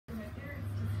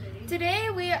Today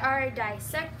we are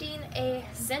dissecting a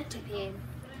centipede.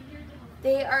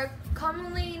 They are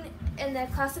commonly in the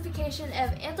classification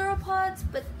of arthropods,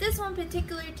 but this one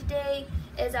particularly today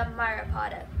is a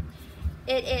myriapoda.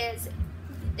 It is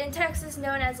in Texas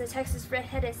known as the Texas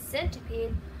Redhead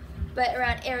Centipede, but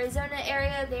around Arizona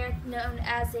area they are known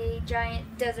as a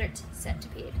giant desert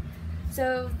centipede.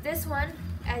 So this one,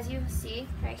 as you see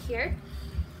right here,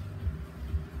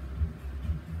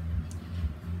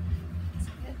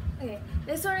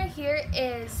 this one right here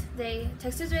is the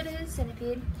Texas Redhead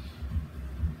Centipede,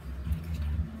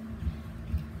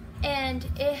 and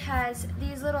it has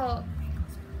these little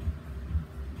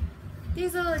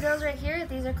gills right here.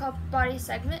 These are called body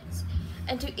segments,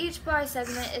 and to each body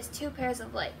segment is 2 pairs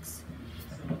of legs.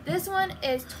 This one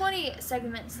is 20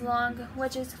 segments long,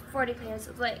 which is 40 pairs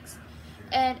of legs,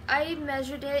 and I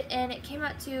measured it and it came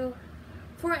out to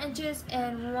 4 inches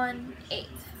and 1/8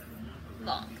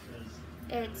 long.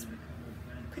 It's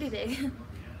pretty big.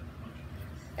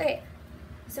 Okay,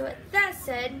 so with that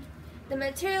said, the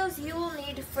materials you will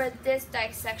need for this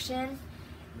dissection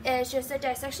is just a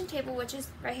dissection table, which is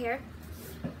right here,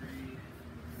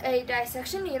 a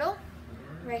dissection needle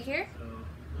right here,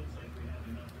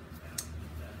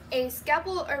 a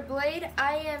scalpel or blade.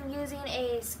 I am using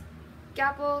a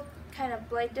scalpel kind of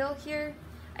blade deal here.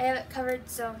 I have it covered,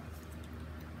 so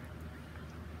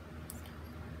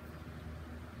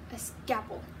a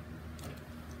scalpel.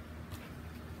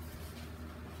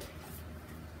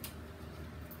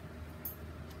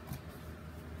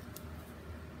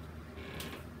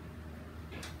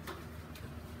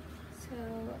 So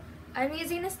I'm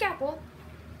using a scalpel.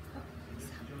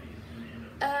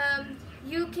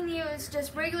 You can use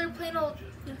just regular plain old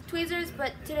tweezers,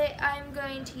 but today I'm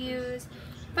going to use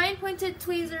fine pointed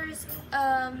tweezers,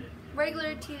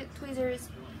 regular tweezers,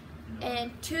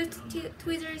 and tooth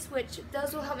tweezers, which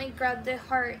those will help me grab the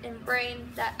heart and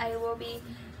brain that I will be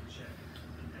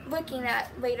looking at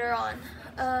later on.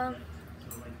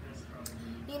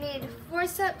 You need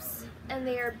forceps, and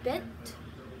they are bent.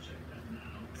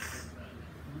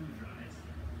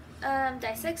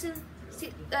 Dissection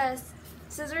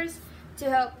scissors to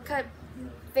help cut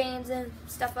veins and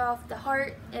stuff off the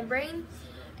heart and brain,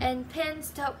 and pins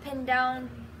to help pin down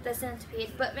the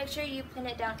centipede, but make sure you pin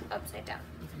it down upside down.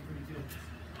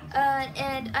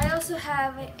 And I also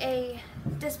have a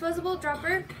disposable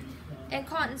dropper and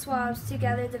cotton swabs to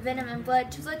gather the venom and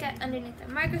blood to look at underneath the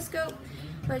microscope,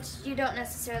 which you don't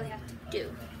necessarily have to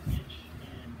do.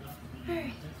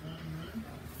 Alright.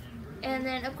 And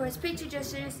then of course petri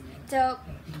dishes to help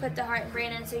put the heart and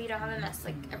brain in so you don't have a mess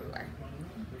like everywhere.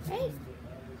 Right?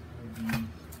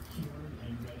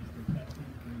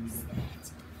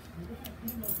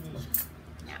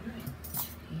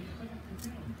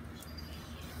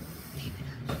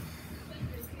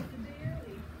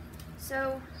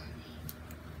 So,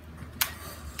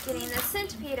 getting the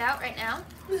centipede out right now.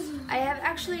 I have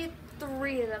actually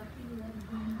 3 of them.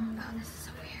 Oh, this is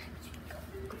so weird.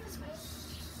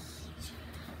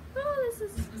 Oh, this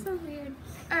is so weird.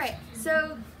 Alright,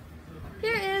 so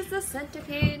here is the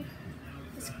centipede.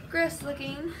 It's gross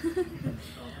looking.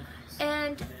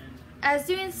 And as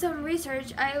doing some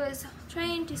research, I was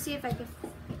trying to see if I could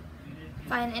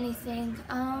find anything.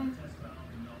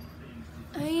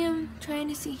 I am trying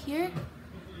to see here.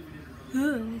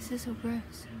 Ooh, this is so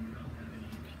gross.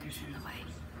 Fingers in the way.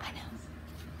 I know.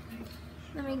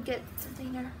 Let me get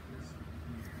something here.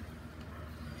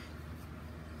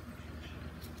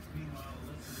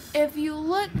 If you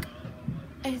look,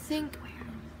 I think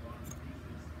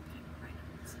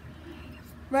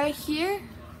right here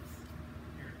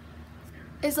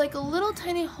is like a little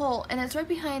tiny hole, and it's right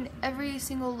behind every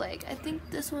single leg. I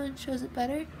think this one shows it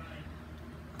better.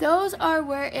 Those are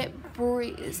where it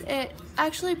breathes. It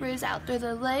actually breathes out through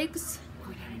the legs.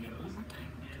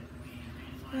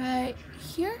 Right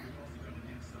here.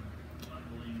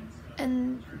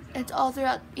 And it's all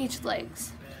throughout each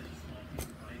legs.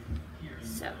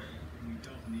 So,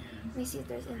 let me see if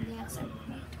there's anything else I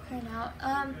want to point out.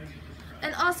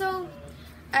 And also,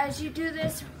 as you do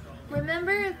this,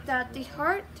 remember that the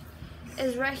heart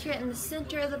is right here in the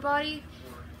center of the body.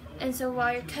 And so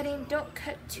while you're cutting, don't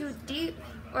cut too deep,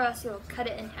 or else you'll cut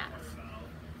it in half.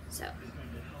 So,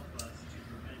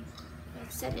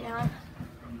 let's set it down.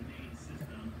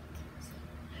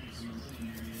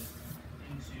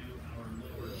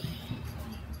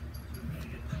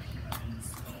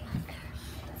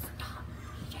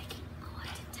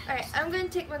 Alright, I'm going to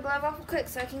take my glove off real quick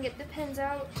so I can get the pins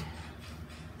out,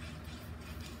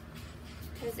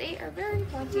 because they are very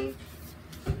pointy.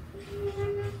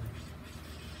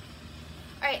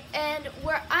 Alright, and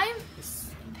where I'm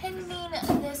pinning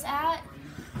this at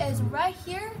is right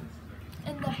here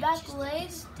in the back leg,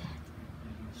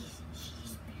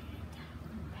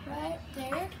 right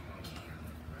there.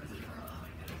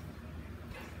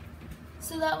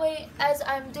 So that way, as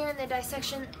I'm doing the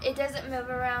dissection, it doesn't move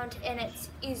around and it's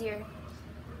easier.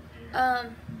 So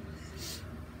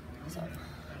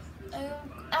I'm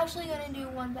actually gonna do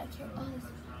one back here.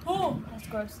 Oh, that's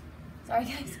gross. Sorry,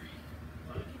 guys.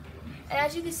 And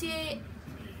as you can see,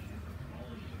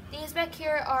 these back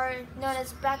here are known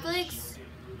as back legs,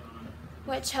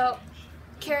 which help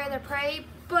carry the prey,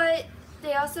 but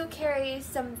they also carry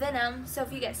some venom, so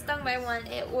if you get stung by one,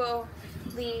 it will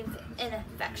leave an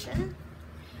infection,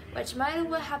 which might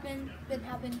have been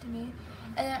happened to me.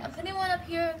 And then I'm putting one up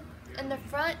here in the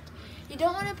front. You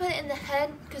don't want to put it in the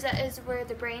head, because that is where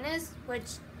the brain is,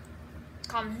 which,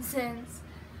 common sense.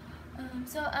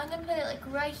 So I'm going to put it like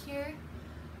right here.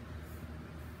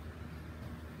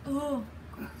 Oh,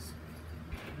 gross.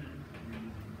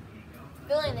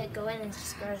 Feeling it go in is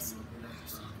just gross.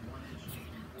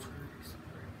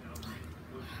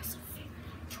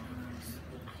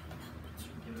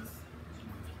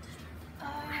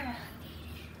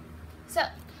 So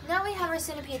now we have our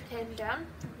centipede pinned down.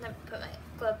 I'm going to put my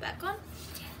glove back on.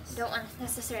 I don't want to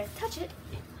necessarily touch it.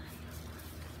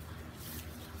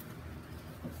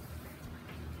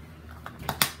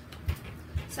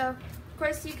 So, of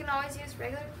course, you can always use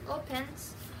regular old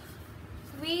pins.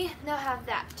 We now have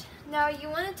that. Now you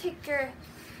want to take your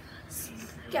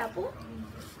scalpel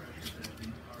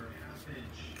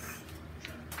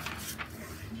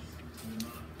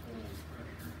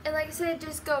and, like I said,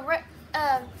 just go right.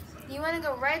 You want to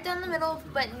go right down the middle,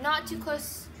 but not too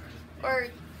close or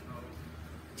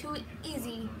too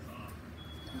easy.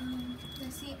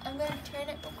 Let's see. I'm gonna turn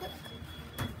it real quick.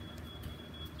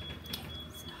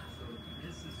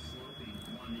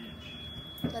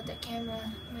 Let the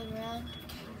camera move around.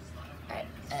 Alright,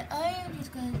 and I am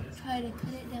just going to try to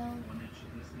cut it down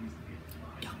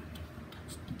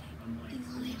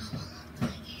easily.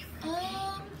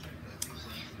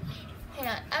 Hang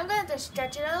on, I'm going to have to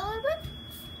stretch it out a little bit,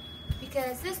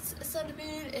 because this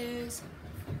centipede is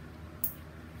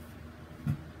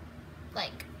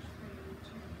like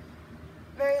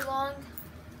very long.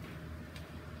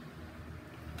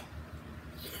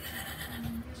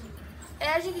 And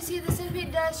as you can see, the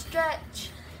centipede does stretch.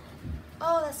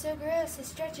 Oh, that's so gross. It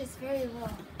stretches very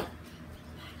well.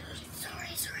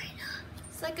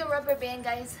 It's like a rubber band,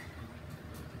 guys.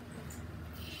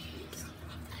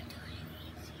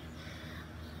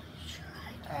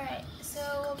 Alright, so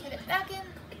we'll put it back in.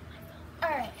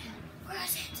 Alright. Where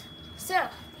is it? So,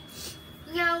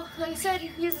 now, like I said,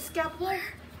 use a scalpel.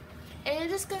 And you're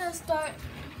just going to start,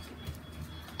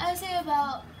 I say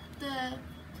about the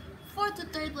 4th or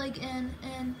 3rd leg in,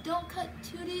 and don't cut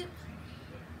too deep.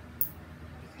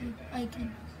 I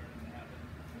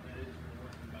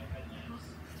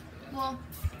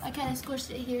kind of squished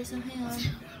it here, so hang on.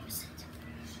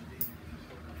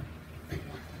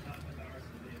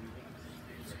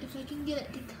 If I can get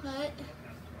it to cut.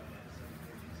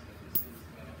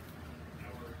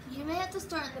 You may have to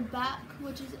start in the back,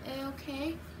 which is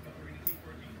A-okay.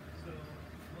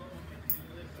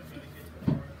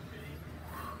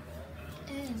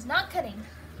 It is not cutting.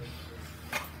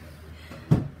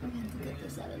 I'm going to have to get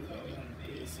this out of the way,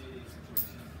 please.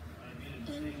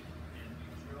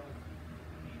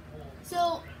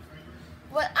 So,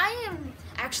 what I am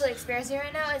actually experiencing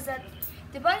right now is that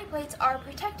the body plates are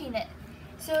protecting it.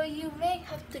 So you may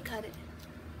have to cut it.